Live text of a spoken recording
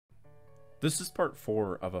This is part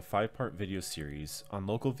 4 of a 5-part video series on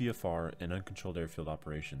local VFR and uncontrolled airfield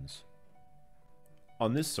operations.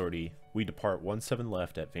 On this sortie, we depart 17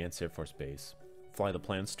 left at Vance Air Force Base, fly the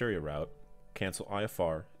planned stereo route, cancel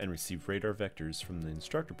IFR, and receive radar vectors from the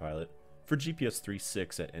instructor pilot for GPS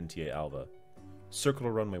 36 at NTA Alva, circle to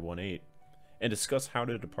runway 18, and discuss how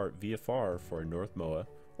to depart VFR for a North MOA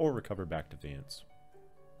or recover back to Vance.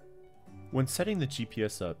 When setting the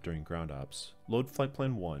GPS up during ground ops, load flight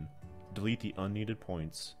plan 1, delete the unneeded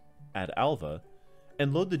points, add Alva,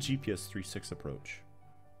 and load the GPS 36 approach.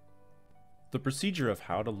 The procedure of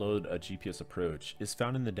how to load a GPS approach is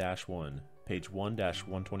found in the Dash 1, page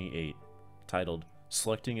 1-128, titled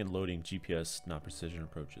Selecting and Loading GPS Not Precision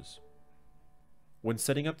Approaches. When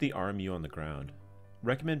setting up the RMU on the ground,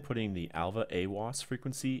 recommend putting the Alva AWOS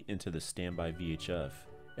frequency into the standby VHF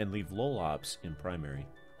and leave LOL ops in primary.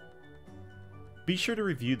 Be sure to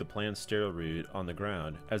review the planned stereo route on the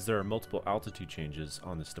ground as there are multiple altitude changes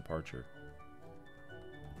on this departure.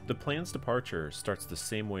 The plan's departure starts the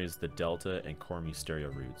same way as the Delta and Cormy stereo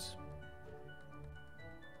routes.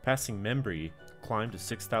 Passing Membry, climb to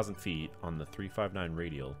 6,000 feet on the 359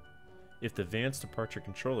 radial. If the Vance departure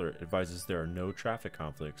controller advises there are no traffic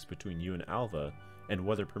conflicts between you and Alva and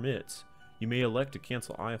weather permits, you may elect to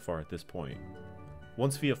cancel IFR at this point.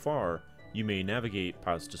 Once VFR, you may navigate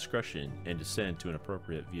pilot's discretion and descend to an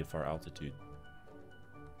appropriate VFR altitude.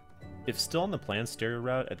 If still on the planned stereo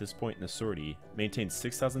route at this point in the sortie, maintain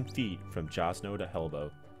 6,000 feet from Josno to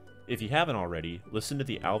Helbo. If you haven't already, listen to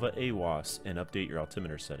the Alva AWOS and update your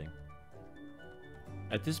altimeter setting.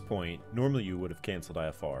 At this point, normally you would have cancelled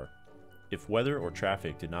IFR. If weather or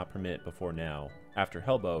traffic did not permit before now, after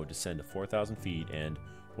Helbo, descend to 4,000 feet and,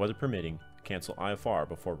 weather permitting, cancel IFR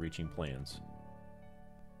before reaching plans.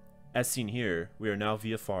 As seen here, we are now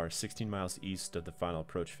VFR 16 miles east of the final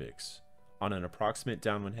approach fix, on an approximate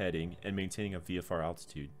downwind heading and maintaining a VFR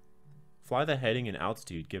altitude. Fly the heading and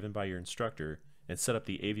altitude given by your instructor and set up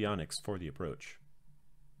the avionics for the approach.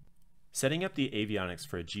 Setting up the avionics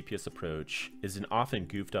for a GPS approach is an often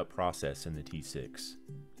goofed up process in the T6.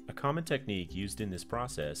 A common technique used in this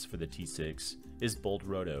process for the T6 is bold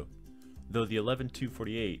roto, though the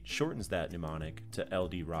 11248 shortens that mnemonic to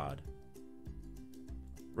LD rod.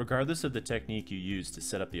 Regardless of the technique you use to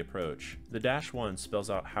set up the approach, the Dash 1 spells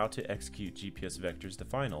out how to execute GPS vectors to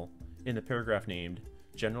final in the paragraph named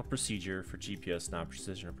General Procedure for GPS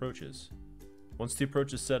Non-Precision Approaches. Once the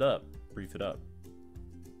approach is set up, brief it up.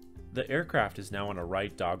 The aircraft is now on a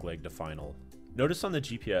right dogleg to final. Notice on the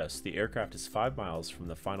GPS the aircraft is 5 miles from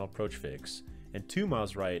the final approach fix and 2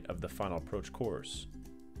 miles right of the final approach course.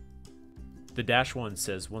 The Dash 1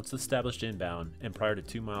 says once established inbound and prior to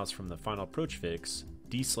 2 miles from the final approach fix,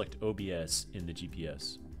 deselect OBS in the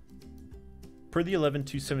GPS. Per the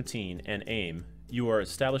 11217 and AIM, you are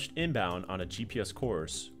established inbound on a GPS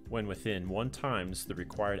course when within 1 times the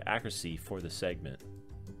required accuracy for the segment.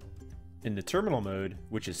 In the terminal mode,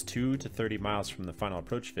 which is 2 to 30 miles from the final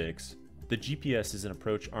approach fix, the GPS is in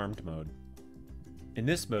approach armed mode. In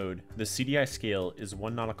this mode, the CDI scale is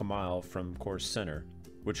 1 nautical mile from course center,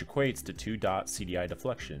 which equates to 2 dot CDI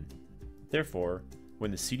deflection. Therefore, when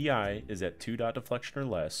the CDI is at 2 dot deflection or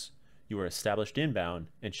less, you are established inbound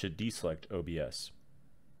and should deselect OBS.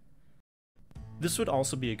 This would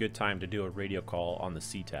also be a good time to do a radio call on the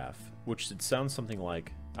CTAF, which should sound something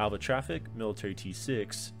like Alva traffic, military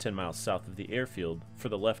T6, 10 miles south of the airfield for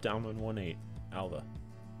the left downwind 18, Alva.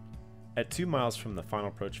 At 2 miles from the final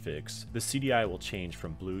approach fix, the CDI will change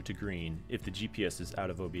from blue to green if the GPS is out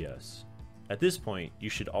of OBS. At this point, you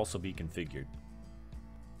should also be configured.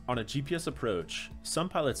 On a GPS approach, some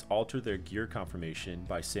pilots alter their gear confirmation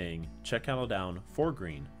by saying check handle down 4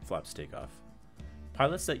 green, flaps takeoff.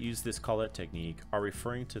 Pilots that use this call-out technique are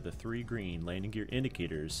referring to the 3 green landing gear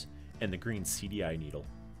indicators and the green CDI needle.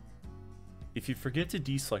 If you forget to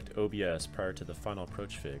deselect OBS prior to the final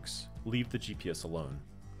approach fix, leave the GPS alone,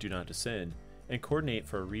 do not descend, and coordinate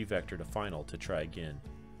for a re-vector to final to try again.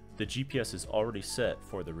 The GPS is already set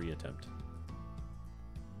for the reattempt.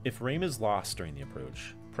 If RAIM is lost during the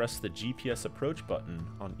approach, press the GPS approach button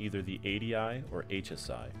on either the ADI or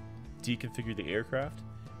HSI, deconfigure the aircraft,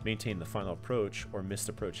 maintain the final approach or missed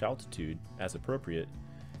approach altitude as appropriate,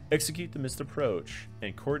 execute the missed approach,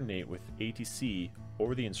 and coordinate with ATC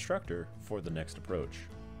or the instructor for the next approach.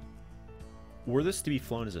 Were this to be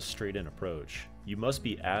flown as a straight-in approach, you must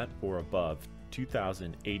be at or above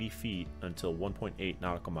 2,080 feet until 1.8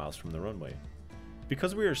 nautical miles from the runway.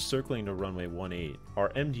 Because we are circling to runway 18,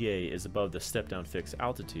 our MDA is above the step-down fix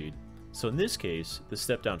altitude, so in this case, the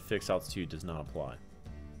step-down fix altitude does not apply.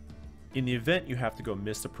 In the event you have to go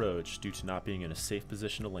missed approach due to not being in a safe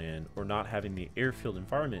position to land or not having the airfield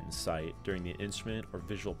environment in sight during the instrument or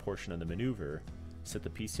visual portion of the maneuver, set the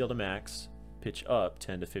PCL to max, pitch up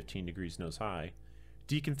 10 to 15 degrees nose high,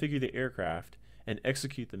 deconfigure the aircraft, and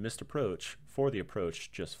execute the missed approach for the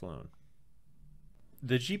approach just flown.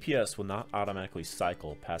 The GPS will not automatically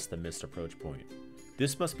cycle past the missed approach point.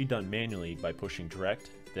 This must be done manually by pushing direct,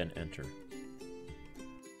 then enter.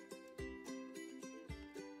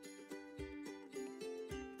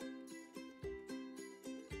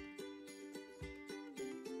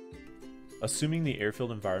 Assuming the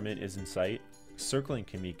airfield environment is in sight, circling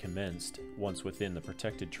can be commenced once within the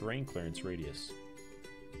protected terrain clearance radius.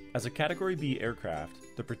 As a Category B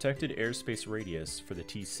aircraft, the protected airspace radius for the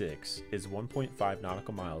T6 is 1.5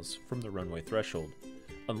 nautical miles from the runway threshold,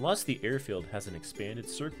 unless the airfield has an expanded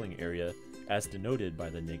circling area as denoted by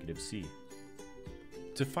the -C.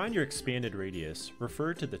 To find your expanded radius,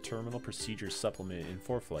 refer to the Terminal Procedures Supplement in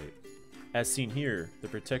ForeFlight. As seen here, the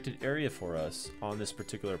protected area for us on this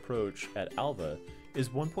particular approach at Alva is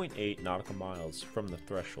 1.8 nautical miles from the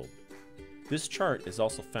threshold. This chart is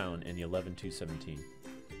also found in the 11-217.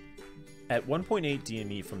 At 1.8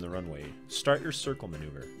 DME from the runway, start your circle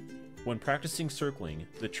maneuver. When practicing circling,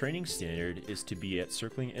 the training standard is to be at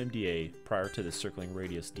circling MDA prior to the circling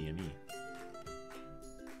radius DME.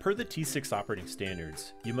 Per the T6 operating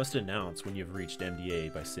standards, you must announce when you have reached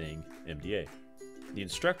MDA by saying MDA. The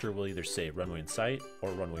instructor will either say runway in sight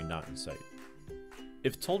or runway not in sight.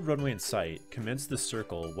 If told runway in sight, commence the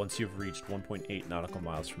circle once you have reached 1.8 nautical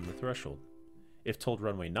miles from the threshold. If told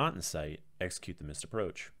runway not in sight, execute the missed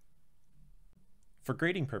approach. For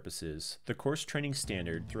grading purposes, the course training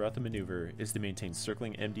standard throughout the maneuver is to maintain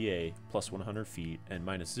circling MDA plus 100 feet and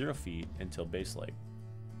minus 0 feet until base leg.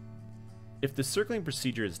 If the circling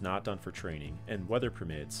procedure is not done for training and weather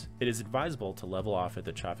permits, it is advisable to level off at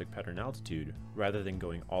the traffic pattern altitude rather than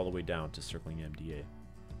going all the way down to circling MDA.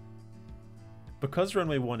 Because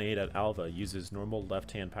runway 18 at Alva uses normal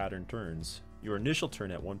left-hand pattern turns, your initial turn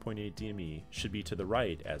at 1.8 DME should be to the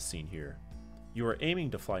right as seen here. You are aiming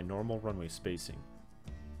to fly normal runway spacing.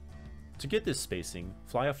 To get this spacing,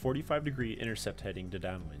 fly a 45-degree intercept heading to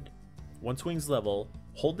downwind. Once wings level,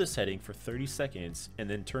 hold this heading for 30 seconds and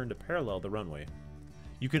then turn to parallel the runway.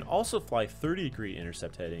 You can also fly 30-degree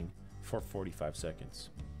intercept heading for 45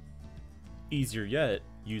 seconds. Easier yet,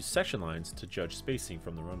 use section lines to judge spacing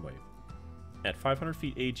from the runway. At 500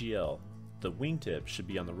 feet AGL, the wingtip should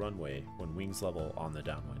be on the runway when wings level on the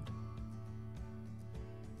downwind.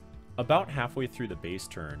 About halfway through the base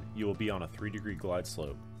turn, you will be on a 3-degree glide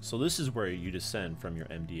slope, so this is where you descend from your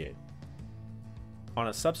MDA. On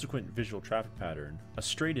a subsequent visual traffic pattern, a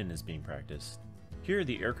straight-in is being practiced. Here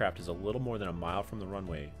the aircraft is a little more than a mile from the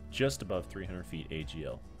runway, just above 300 feet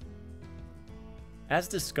AGL. As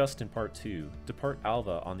discussed in Part 2, depart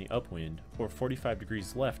Alva on the upwind or 45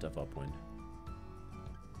 degrees left of upwind.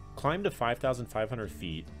 Climb to 5,500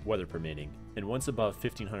 feet, weather permitting, and once above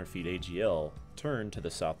 1,500 feet AGL, turn to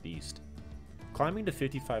the southeast. Climbing to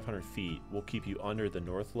 5,500 feet will keep you under the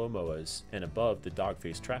North Low MOAs and above the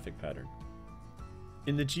dogface traffic pattern.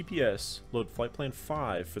 In the GPS, load Flight Plan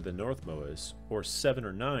 5 for the North MOAs, or 7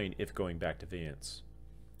 or 9 if going back to Vance.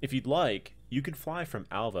 If you'd like, you could fly from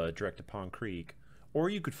Alva direct to Pond Creek, or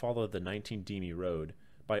you could follow the 19 DME road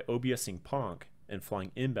by OBSing Ponk and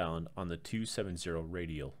flying inbound on the 270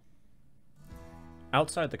 radial.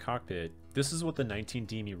 Outside the cockpit, this is what the 19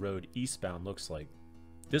 DME road eastbound looks like.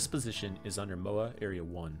 This position is under MOA Area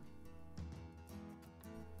 1.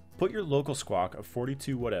 Put your local squawk of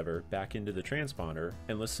 42 whatever back into the transponder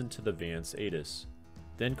and listen to the Vance ATIS.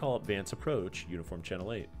 Then call up Vance Approach, Uniform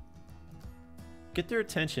Channel 8. Get their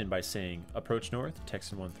attention by saying, Approach North,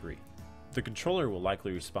 Texan 13. The controller will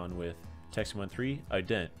likely respond with, Texan 13,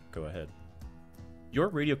 ident, go ahead. Your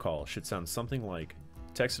radio call should sound something like,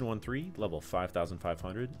 Texan 13, level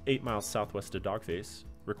 5,500, 8 miles southwest of Dogface,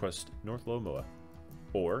 request North Low MOA.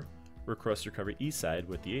 Or, request recovery east side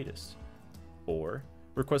with the ATIS. Or,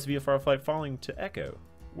 request VFR flight falling to Echo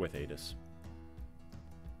with ATIS.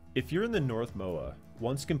 If you're in the North MOA,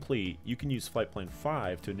 once complete, you can use Flight Plan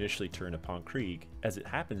 5 to initially turn to Pond Creek, as it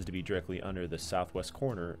happens to be directly under the southwest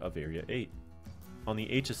corner of Area 8. On the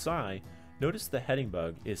HSI, notice the heading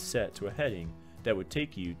bug is set to a heading that would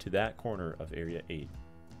take you to that corner of Area 8.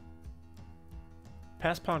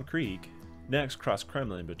 Past Pond Creek, next cross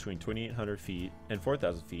Kremlin between 2,800 feet and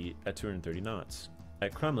 4,000 feet at 230 knots.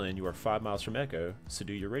 At Kremlin, you are 5 miles from Echo, so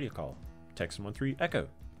do your radio call. Texan 13 Echo.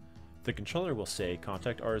 The controller will say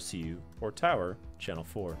contact RSU or tower, channel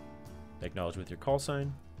 4. Acknowledge with your call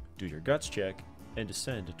sign, do your guts check, and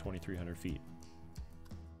descend to 2,300 feet.